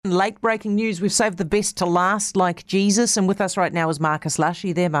listen, late-breaking news. We've saved the best to last, like Jesus. And with us right now is Marcus Lush. Are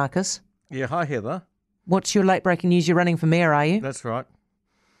you there, Marcus? Yeah, hi, Heather. What's your late-breaking news? You're running for mayor, are you? That's right.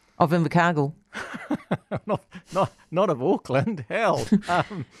 Of Invercargill? not of Auckland. Hell.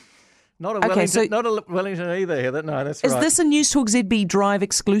 Not of Wellington, not of Wellington either, Heather. No, that's right. Is this a News Talk ZB Drive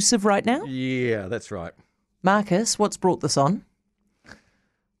exclusive right now? Yeah, that's right. Marcus, what's brought this on?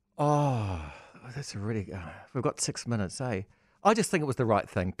 Oh, that's a really... we've got 6 minutes, eh? I just think it was the right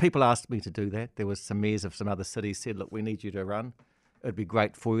thing. People asked me to do that. There was some mayors of some other cities said, look, we need you to run. It'd be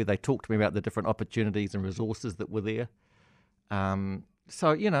great for you. They talked to me about the different opportunities and resources that were there.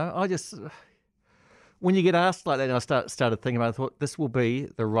 So, I just... When you get asked like that, and I started thinking about it, I thought, this will be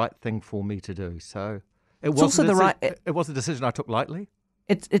the right thing for me to do. So it was a decision I took lightly.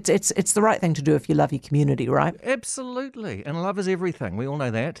 It's the right thing to do if you love your community, right? Absolutely. And love is everything. We all know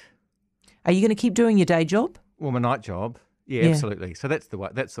that. Are you going to keep doing your day job? Well, my night job. Yeah, absolutely. So that's the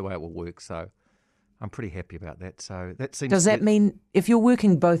way it will work. So I'm pretty happy about that. So that seems. Does that mean if you're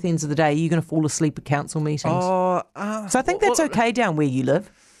working both ends of the day, you're going to fall asleep at council meetings? So I think that's okay down where you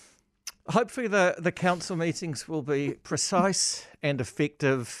live. Hopefully the council meetings will be precise and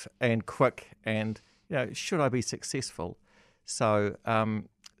effective and quick and, should I be successful. So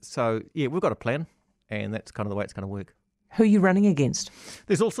we've got a plan and that's kind of the way it's going to work. Who are you running against?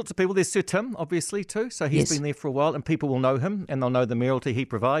 There's all sorts of people. There's Sir Tim, obviously, too. So he's been there for a while and people will know him and they'll know the mayoralty he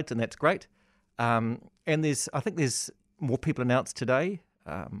provides and that's great. And I think there's more people announced today.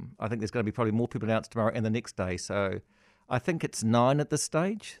 I think there's going to be probably more people announced tomorrow and the next day. So I think it's 9 at this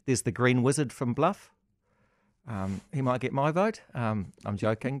stage. There's the Green Wizard from Bluff. He might get my vote. I'm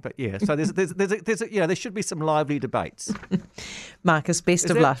joking, but yeah. So there should be some lively debates. Marcus, best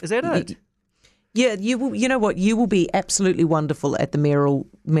of luck. Is that it? Yeah, you will. You know what? You will be absolutely wonderful at the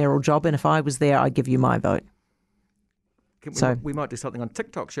mayoral job, and if I was there, I'd give you my vote. We might do something on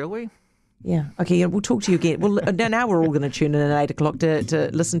TikTok, shall we? Yeah. Okay. Yeah, we'll talk to you again. Well, now we're all going to tune in at 8 o'clock to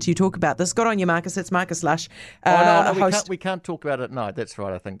listen to you talk about this. Good on you, Marcus. It's Marcus Lush. We can't talk about it at night. That's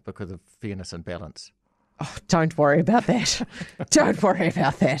right. I think because of fairness and balance. Oh, don't worry about that. Don't worry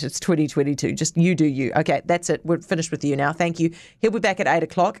about that. It's 2022. Just you do you. Okay, that's it. We're finished with you now. Thank you. He'll be back at 8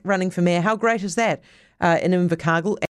 o'clock running for mayor. How great is that in Invercargill?